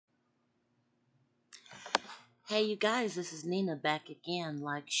Hey, you guys, this is Nina back again.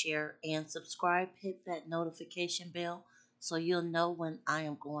 Like, share, and subscribe. Hit that notification bell so you'll know when I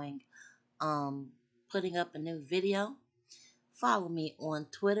am going um putting up a new video. Follow me on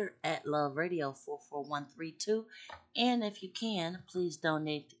Twitter at LoveRadio44132. And if you can, please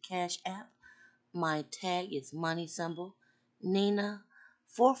donate to Cash App. My tag is money symbol Nina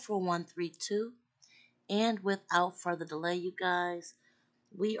 44132. And without further delay, you guys,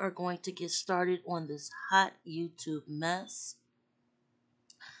 we are going to get started on this hot YouTube mess.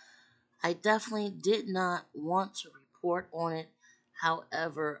 I definitely did not want to report on it.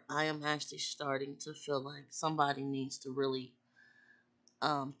 However, I am actually starting to feel like somebody needs to really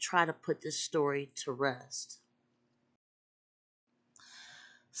try to put this story to rest.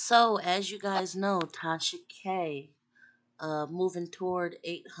 So, as you guys know, Tasha K, moving toward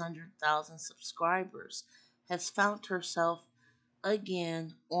 800,000 subscribers, has found herself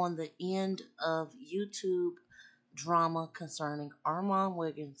again on the end of YouTube drama concerning Armon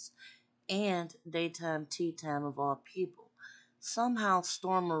Wiggins and Daytime Tea Time of all people. Somehow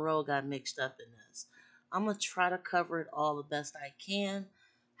Storm Moreau got mixed up in this. I'm going to try to cover it all the best I can.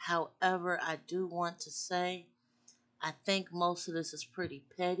 However, I do want to say I think most of this is pretty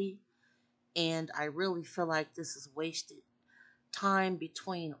petty, and I really feel like this is wasted time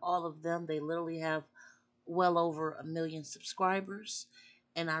between all of them. They literally have well over 1 million subscribers,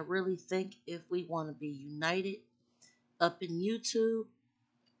 and I really think if we want to be united up in YouTube,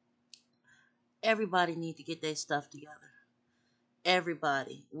 everybody need to get their stuff together.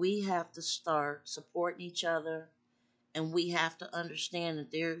 Everybody. We have to start supporting each other, and we have to understand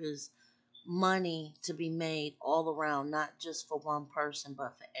that there is money to be made all around, not just for one person,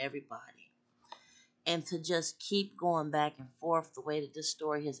 but for everybody. And to just keep going back and forth the way that this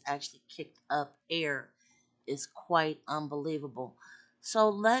story has actually kicked up air is quite unbelievable. So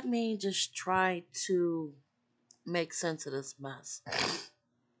let me just try to make sense of this mess.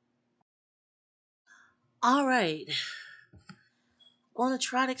 All right. Going to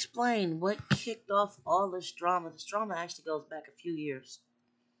try to explain what kicked off all this drama. This drama actually goes back a few years.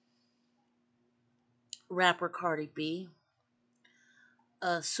 Rapper Cardi B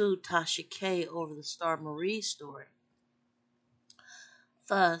sued Tasha K over the Star Marie story,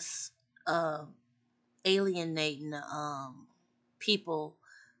 thus uh, alienating people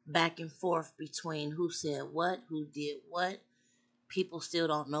back and forth between who said what, who did what. People still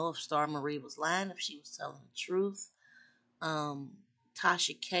don't know if Star Marie was lying, if she was telling the truth. Um,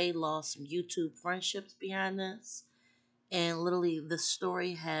 Tasha K lost some YouTube friendships behind this. And literally, the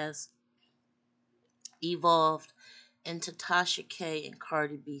story has evolved into Tasha K and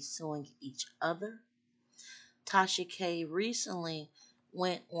Cardi B suing each other. Tasha K recently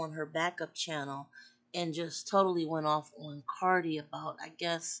went on her backup channel and just totally went off on Cardi about, I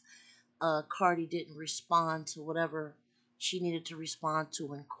guess, Cardi didn't respond to whatever she needed to respond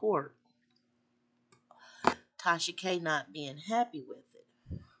to in court. Tasha K not being happy with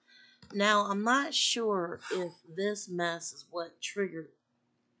it. Now, I'm not sure if this mess is what triggered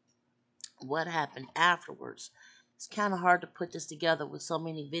what happened afterwards. It's kind of hard to put this together with so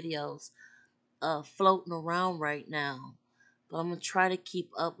many videos floating around right now, but I'm going to try to keep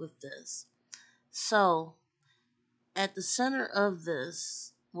up with this. So, at the center of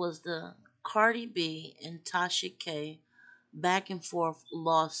this was the Cardi B and Tasha K back and forth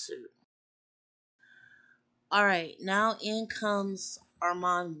lawsuit. All right, now in comes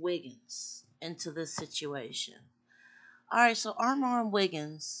Armon Wiggins into this situation. All right, so Armon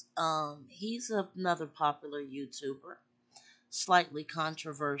Wiggins, he's another popular YouTuber, slightly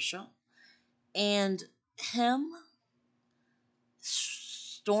controversial, and him,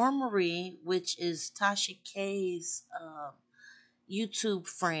 Storm Marie, which is Tasha K's YouTube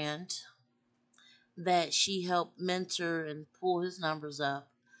friend that she helped mentor and pull his numbers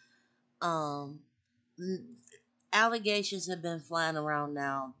up. Um, Allegations have been flying around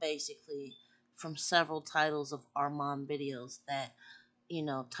now, basically from several titles of Armon videos that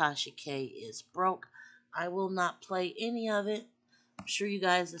Tasha K is broke. I will not play any of it. I'm sure you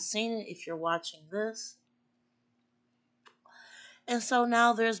guys have seen it if you're watching this. And so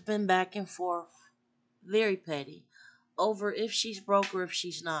now there's been back and forth, very petty, over if she's broke or if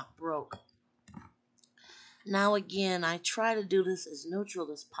she's not broke. Now, again, I try to do this as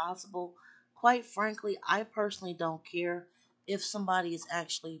neutral as possible. Quite frankly, I personally don't care if somebody is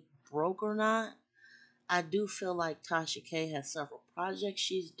actually broke or not. I do feel like Tasha K has several projects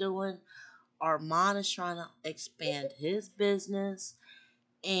she's doing. Armon is trying to expand his business.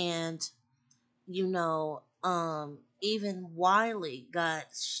 And, even Wiley got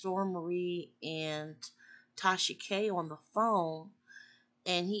Storm Marie and Tasha K on the phone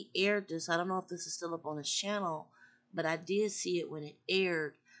and he aired this. I don't know if this is still up on his channel, but I did see it when it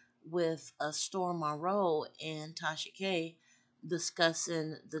aired with Storm Monroe and Tasha K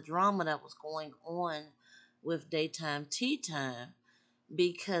discussing the drama that was going on with Daytime Tea Time,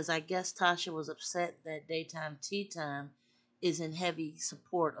 because I guess Tasha was upset that Daytime Tea Time is in heavy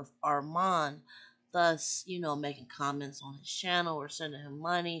support of Armon, thus, making comments on his channel or sending him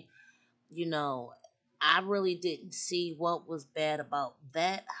money. you know, I really didn't see what was bad about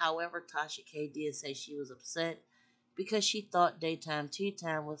that. However, Tasha K did say she was upset because she thought Daytime Tea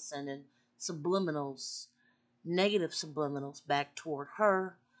Time was sending subliminals, negative subliminals, back toward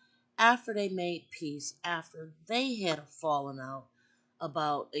her after they made peace, after they had a falling out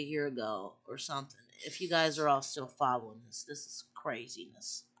about a year ago or something. If you guys are all still following this is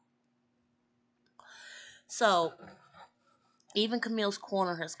craziness. So, even Camille's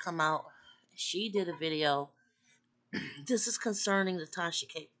Corner has come out. She did a video. This is concerning the Tasha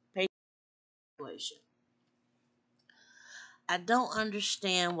K situation. I don't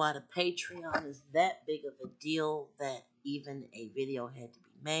understand why the Patreon is that big of a deal that even a video had to be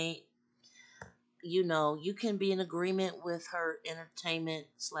made. You can be in agreement with her entertainment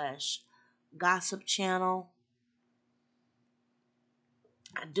slash gossip channel.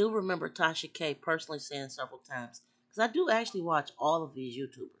 I do remember Tasha K personally saying several times, because I do actually watch all of these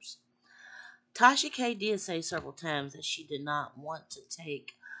YouTubers. Tasha K did say several times that she did not want to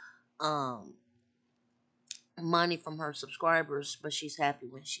take um, money from her subscribers, but she's happy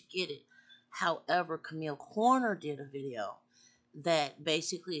when she get it. However, Camille Corner did a video that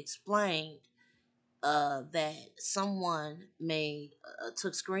basically explained that someone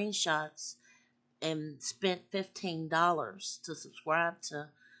took screenshots and spent $15 to subscribe to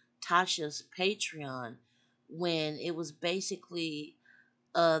Tasha's Patreon, when it was basically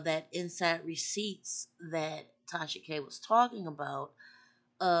that inside receipts that Tasha K was talking about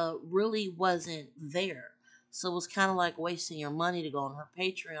really wasn't there. So it was kind of like wasting your money to go on her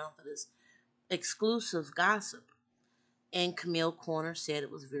Patreon for this exclusive gossip. And Camille Corner said it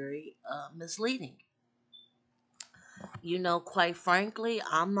was very misleading. Quite frankly,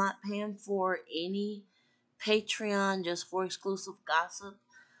 I'm not paying for any Patreon just for exclusive gossip.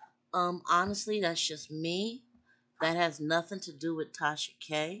 Honestly, that's just me. That has nothing to do with Tasha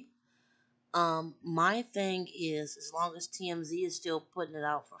K. My thing is, as long as TMZ is still putting it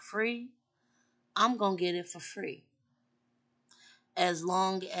out for free, I'm gonna get it for free. As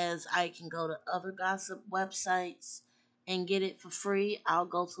long as I can go to other gossip websites and get it for free, I'll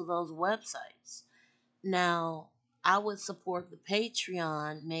go to those websites. Now, I would support the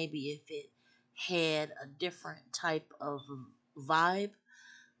Patreon maybe if it had a different type of vibe,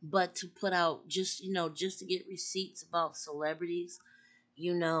 but to put out just to get receipts about celebrities,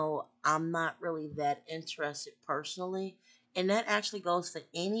 I'm not really that interested personally. And that actually goes for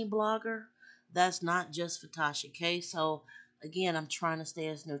any blogger. That's not just for Tasha K. So, again, I'm trying to stay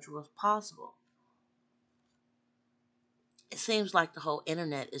as neutral as possible. It seems like the whole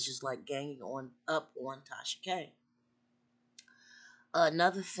internet is just like ganging up on Tasha K.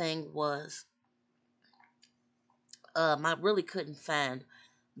 Another thing was, I really couldn't find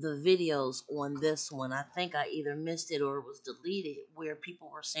the videos on this one. I think I either missed it or it was deleted, where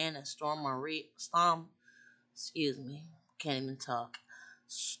people were saying that excuse me, can't even talk.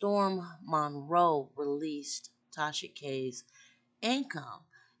 Storm Monroe released Tasha K's income.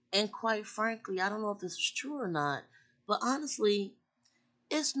 And quite frankly, I don't know if this is true or not, but honestly,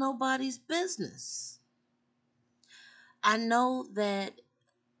 it's nobody's business. I know that,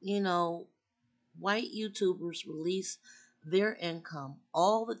 you know, white YouTubers release their income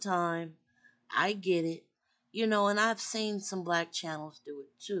all the time. I get it. And I've seen some black channels do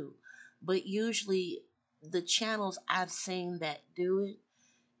it too. But usually the channels I've seen that do it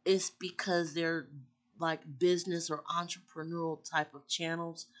is because they're like business or entrepreneurial type of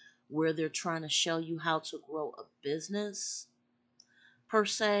channels, where they're trying to show you how to grow a business per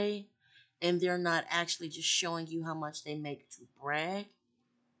se, and they're not actually just showing you how much they make to brag.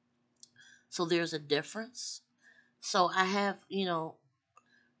 So there's a difference. So I have,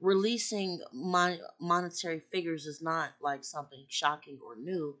 releasing monetary figures is not like something shocking or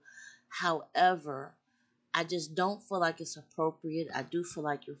new. However, I just don't feel like it's appropriate. I do feel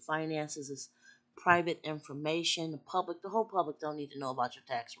like your finances is private information. The whole public don't need to know about your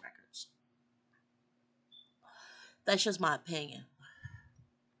tax records. That's just my opinion.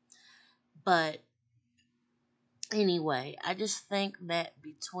 But anyway, I just think that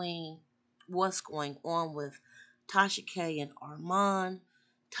between what's going on with Tasha K and Armon,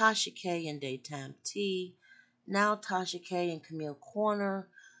 Tasha K and Daytime Tea, now Tasha K and Camille Corner,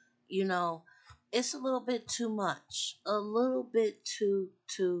 you know, It's a little bit too much. A little bit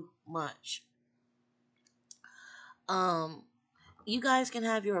too much. Um, you guys can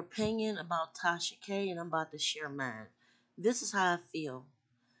have your opinion about Tasha K, and I'm about to share mine. This is how I feel.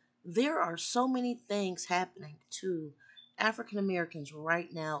 There are so many things happening to African Americans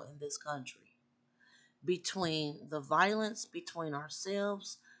right now in this country. Between the violence between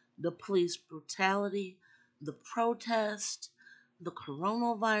ourselves, the police brutality, the protest, the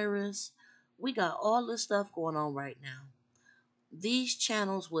coronavirus, we got all this stuff going on right now. These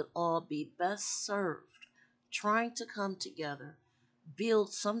channels would all be best served trying to come together,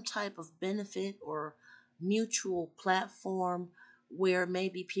 build some type of benefit or mutual platform where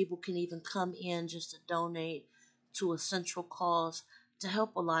maybe people can even come in just to donate to a central cause to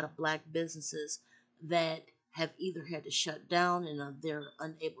help a lot of black businesses that have either had to shut down and they're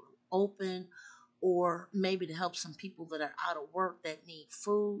unable to open, or maybe to help some people that are out of work that need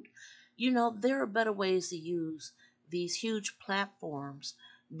food. There are better ways to use these huge platforms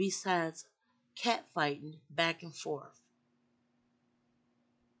besides catfighting back and forth.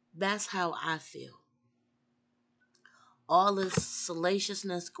 That's how I feel. All this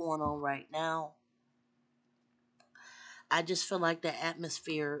salaciousness going on right now, I just feel like the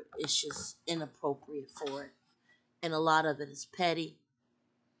atmosphere is just inappropriate for it. And a lot of it is petty.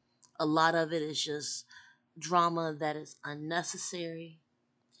 A lot of it is just drama that is unnecessary.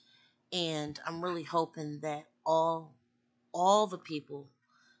 And I'm really hoping that all the people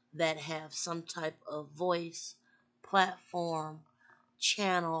that have some type of voice, platform,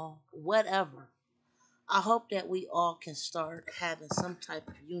 channel, whatever, I hope that we all can start having some type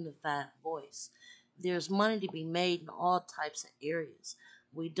of unified voice. There's money to be made in all types of areas.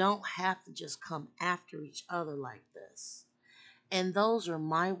 We don't have to just come after each other like this. And those are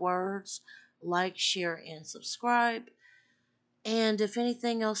my words. Like, share, and subscribe. And if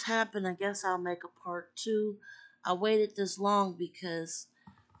anything else happened, I guess I'll make a part two. I waited this long because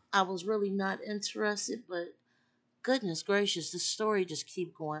I was really not interested, but goodness gracious, the story just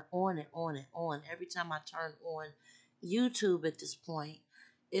keep going on and on and on. Every time I turn on YouTube at this point,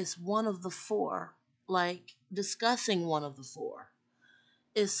 it's one of the four, like discussing one of the four.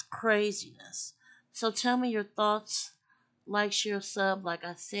 It's craziness. So tell me your thoughts. Like, share, sub. Like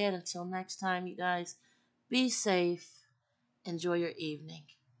I said, until next time, you guys, be safe. Enjoy your evening.